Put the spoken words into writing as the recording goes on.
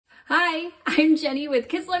Hi, I'm Jenny with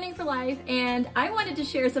Kids Learning for Life, and I wanted to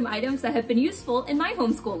share some items that have been useful in my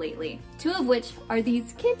homeschool lately. Two of which are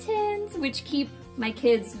these kittens, which keep my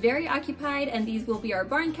kids very occupied, and these will be our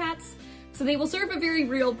barn cats. So they will serve a very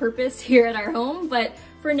real purpose here at our home, but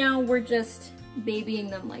for now we're just babying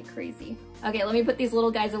them like crazy. Okay, let me put these little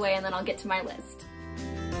guys away and then I'll get to my list.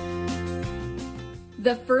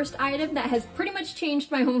 The first item that has pretty much changed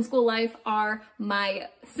my homeschool life are my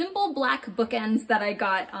simple black bookends that I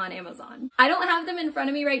got on Amazon. I don't have them in front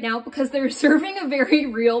of me right now because they're serving a very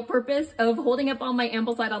real purpose of holding up all my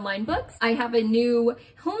Amplify Online books. I have a new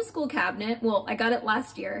homeschool cabinet. Well, I got it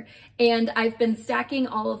last year, and I've been stacking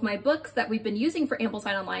all of my books that we've been using for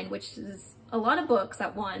Amplify Online, which is a lot of books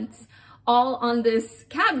at once, all on this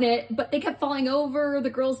cabinet, but they kept falling over.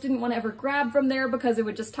 The girls didn't want to ever grab from there because it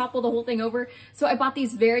would just topple the whole thing over. So I bought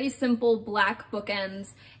these very simple black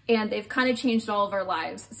bookends, and they've kind of changed all of our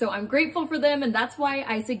lives. So I'm grateful for them, and that's why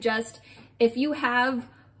I suggest if you have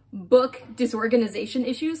book disorganization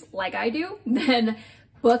issues like I do, then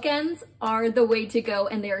bookends are the way to go,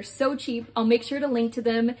 and they are so cheap. I'll make sure to link to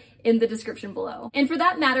them in the description below. And for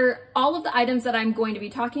that matter, all of the items that I'm going to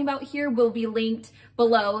be talking about here will be linked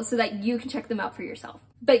below so that you can check them out for yourself.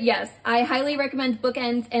 But yes, I highly recommend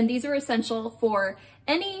bookends, and these are essential for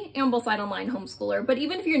any Ambleside Online homeschooler. But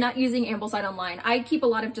even if you're not using Ambleside Online, I keep a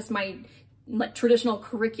lot of just my traditional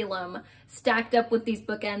curriculum stacked up with these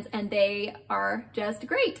bookends, and they are just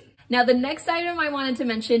great. Now, the next item I wanted to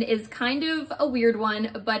mention is kind of a weird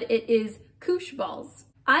one, but it is koosh balls.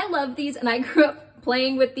 I love these, and I grew up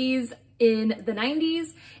playing with these in the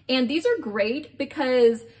 90s, and these are great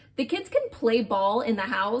because the kids can play ball in the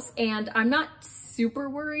house, and I'm not super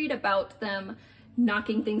worried about them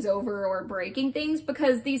knocking things over or breaking things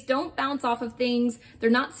because these don't bounce off of things. They're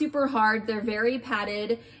not super hard. They're very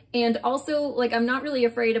padded. And also, like, I'm not really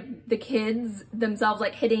afraid of the kids themselves,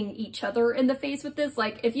 like, hitting each other in the face with this.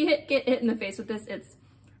 Like, if you get hit in the face with this, it's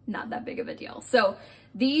not that big of a deal. So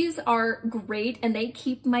these are great, and they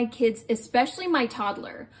keep my kids, especially my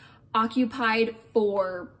toddler, occupied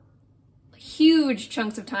for huge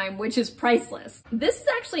chunks of time, which is priceless. This is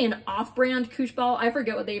actually an off-brand koosh ball. I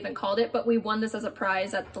forget what they even called it, but we won this as a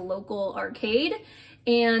prize at the local arcade.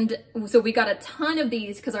 And so we got a ton of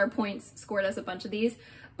these because our points scored us a bunch of these.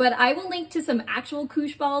 But I will link to some actual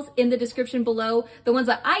koosh balls in the description below, the ones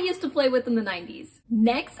that I used to play with in the 90s.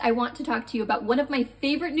 Next, I want to talk to you about one of my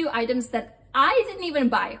favorite new items that I didn't even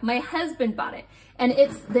buy. My husband bought it, and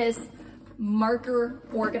it's this marker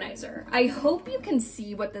organizer. I hope you can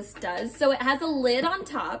see what this does. So it has a lid on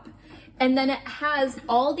top, and then it has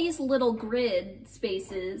all these little grid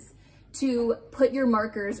spaces to put your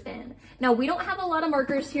markers in. Now, we don't have a lot of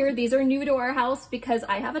markers here. These are new to our house because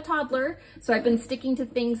I have a toddler, so I've been sticking to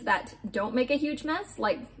things that don't make a huge mess,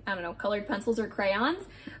 like, I don't know, colored pencils or crayons.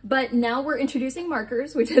 But now we're introducing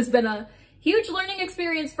markers, which has been a huge learning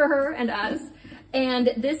experience for her and us.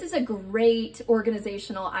 And this is a great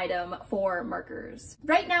organizational item for markers.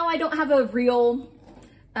 Right now, I don't have a real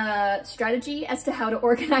strategy as to how to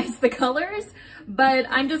organize the colors, but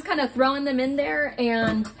I'm just kind of throwing them in there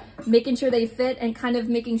and making sure they fit, and kind of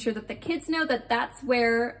making sure that the kids know that that's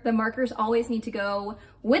where the markers always need to go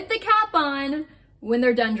with the cap on when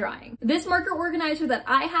they're done drawing. This marker organizer that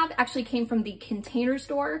I have actually came from the Container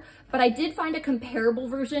Store, but I did find a comparable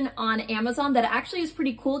version on Amazon that actually is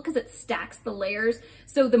pretty cool because it stacks the layers.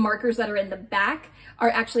 So the markers that are in the back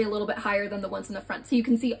are actually a little bit higher than the ones in the front. So you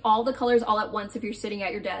can see all the colors all at once if you're sitting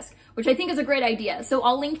at your desk, which I think is a great idea. So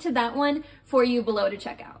I'll link to that one for you below to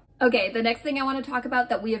check out. Okay, the next thing I want to talk about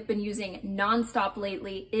that we have been using nonstop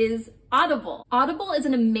lately is Audible. Audible is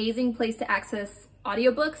an amazing place to access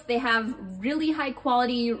audiobooks. They have really high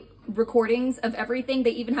quality recordings of everything.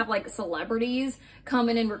 They even have like celebrities come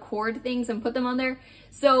in and record things and put them on there.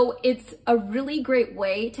 So it's a really great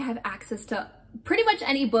way to have access to pretty much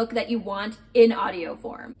any book that you want in audio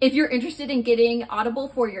form. If you're interested in getting Audible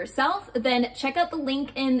for yourself, then check out the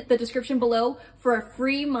link in the description below for a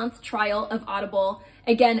free month trial of Audible.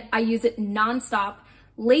 Again, I use it nonstop.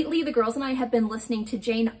 Lately, the girls and I have been listening to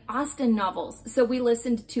Jane Austen novels. So we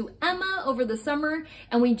listened to Emma over the summer,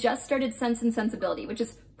 and we just started Sense and Sensibility, which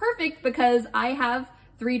is perfect because I have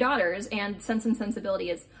 3 daughters, and Sense and Sensibility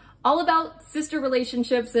is all about sister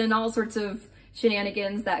relationships and all sorts of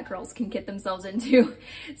shenanigans that girls can get themselves into.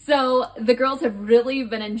 So the girls have really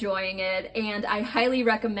been enjoying it, and I highly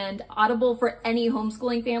recommend Audible for any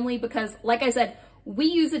homeschooling family because, like I said, we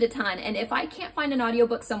use it a ton, and if I can't find an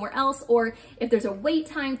audiobook somewhere else, or if there's a wait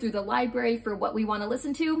time through the library for what we want to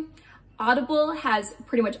listen to, Audible has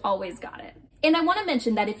pretty much always got it. And I want to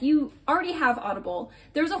mention that if you already have Audible,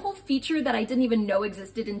 there's a whole feature that I didn't even know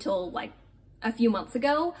existed until like a few months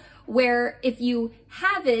ago, where if you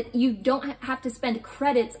have it, you don't have to spend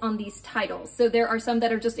credits on these titles. So there are some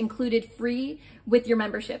that are just included free with your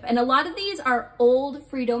membership. And a lot of these are old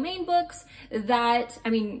free domain books that, I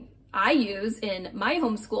mean, I use in my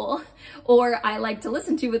homeschool, or I like to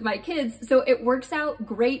listen to with my kids. So it works out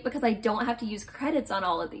great because I don't have to use credits on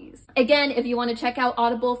all of these. Again, if you want to check out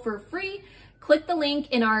Audible for free, click the link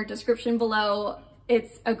in our description below.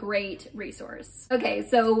 It's a great resource. Okay,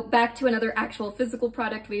 so back to another actual physical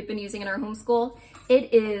product we've been using in our homeschool.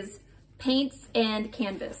 It is paints and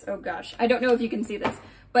canvas. Oh gosh, I don't know if you can see this,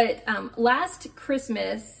 but last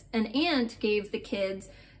Christmas, an aunt gave the kids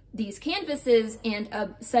these canvases and a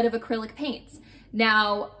set of acrylic paints.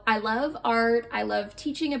 Now, I love art, I love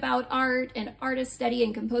teaching about art and artist study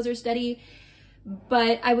and composer study,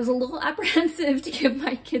 but I was a little apprehensive to give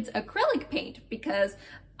my kids acrylic paint because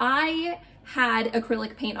I had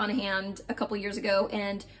acrylic paint on hand a couple years ago,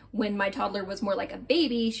 and when my toddler was more like a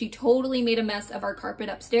baby, she totally made a mess of our carpet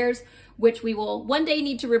upstairs, which we will one day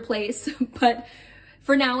need to replace, but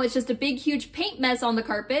for now, it's just a big, huge paint mess on the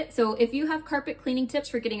carpet. So if you have carpet cleaning tips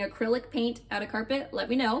for getting acrylic paint out of carpet, let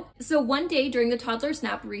me know. So one day during the toddler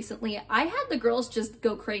snap recently, I had the girls just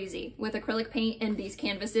go crazy with acrylic paint and these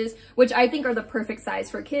canvases, which I think are the perfect size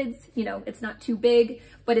for kids. You know, it's not too big,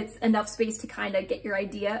 but it's enough space to kind of get your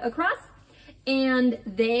idea across. And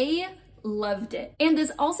they loved it. And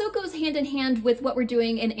this also goes hand in hand with what we're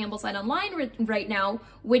doing in Ambleside Online right now,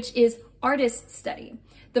 which is artist study.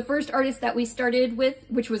 The first artist that we started with,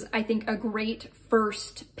 which was, I think, a great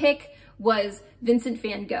first pick, was Vincent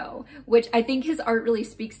van Gogh, which I think his art really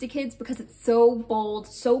speaks to kids because it's so bold,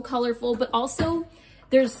 so colorful, but also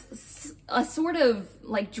there's a sort of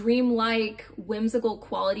like dreamlike, whimsical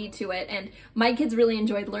quality to it. And my kids really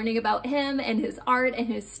enjoyed learning about him and his art and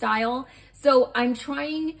his style. So I'm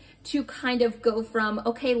trying to kind of go from,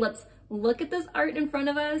 okay, let's look at this art in front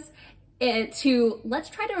of us, to let's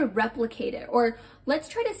try to replicate it, or let's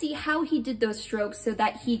try to see how he did those strokes so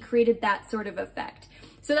that he created that sort of effect.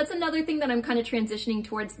 So that's another thing that I'm kind of transitioning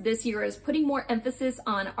towards this year, is putting more emphasis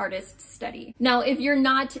on artist study. Now, if you're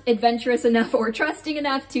not adventurous enough or trusting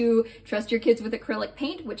enough to trust your kids with acrylic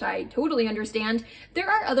paint, which I totally understand, there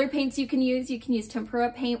are other paints you can use. You can use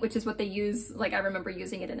tempera paint, which is what they use. Like, I remember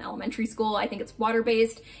using it in elementary school. I think it's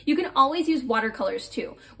water-based. You can always use watercolors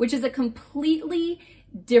too, which is a completely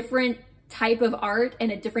different type of art and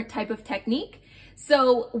a different type of technique.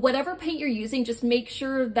 So whatever paint you're using, just make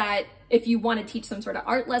sure that if you want to teach some sort of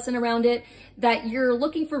art lesson around it, that you're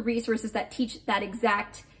looking for resources that teach that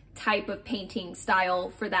exact type of painting style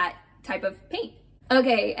for that type of paint.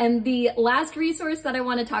 Okay, and the last resource that I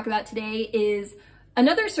want to talk about today is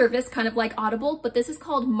another service kind of like Audible, but this is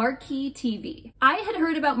called Marquee TV. I had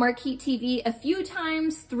heard about Marquee TV a few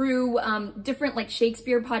times through different like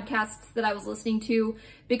Shakespeare podcasts that I was listening to,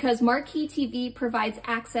 because Marquee TV provides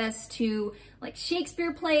access to like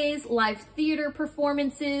Shakespeare plays, live theater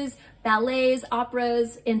performances, ballets,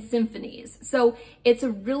 operas, and symphonies. So it's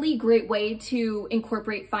a really great way to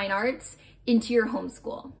incorporate fine arts into your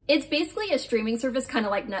homeschool. It's basically a streaming service kind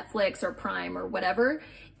of like Netflix or Prime or whatever,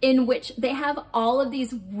 in which they have all of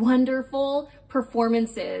these wonderful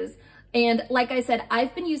performances. And like I said,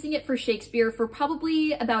 I've been using it for Shakespeare for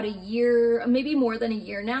probably about a year, maybe more than a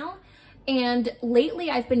year now. And lately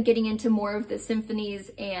I've been getting into more of the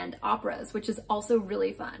symphonies and operas, which is also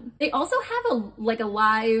really fun. They also have a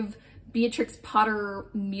live Beatrix Potter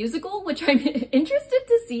musical, which I'm interested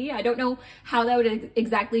to see. I don't know how that would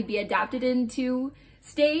exactly be adapted into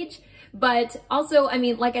stage, but also, I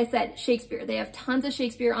mean, like I said, Shakespeare, they have tons of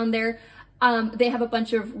Shakespeare on there. They have a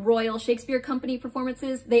bunch of Royal Shakespeare Company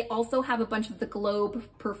performances. They also have a bunch of the Globe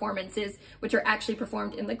performances, which are actually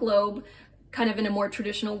performed in the Globe, kind of in a more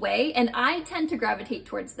traditional way. And I tend to gravitate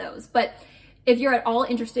towards those. But if you're at all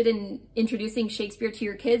interested in introducing Shakespeare to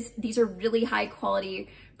your kids, these are really high quality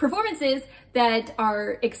performances that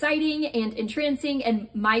are exciting and entrancing, and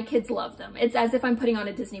my kids love them. It's as if I'm putting on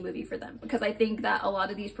a Disney movie for them, because I think that a lot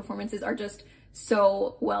of these performances are just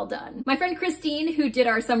so well done. My friend Christine, who did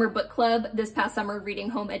our summer book club this past summer reading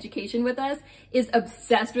home education with us, is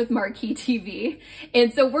obsessed with Marquee TV.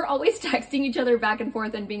 And so we're always texting each other back and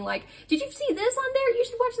forth and being like, did you see this on there? You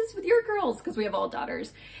should watch this with your girls, because we have all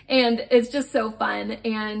daughters. And it's just so fun.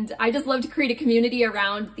 And I just love to create a community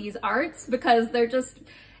around these arts, because they're just,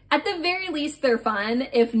 at the very least, they're fun,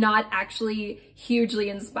 if not actually hugely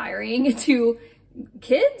inspiring to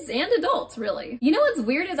kids and adults, really. You know what's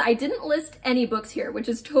weird is I didn't list any books here, which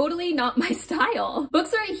is totally not my style.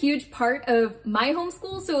 Books are a huge part of my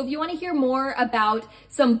homeschool, so if you want to hear more about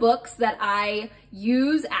some books that I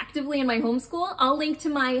use actively in my homeschool, I'll link to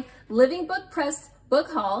my Living Book Press book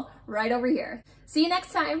haul right over here. See you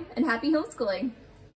next time, and happy homeschooling.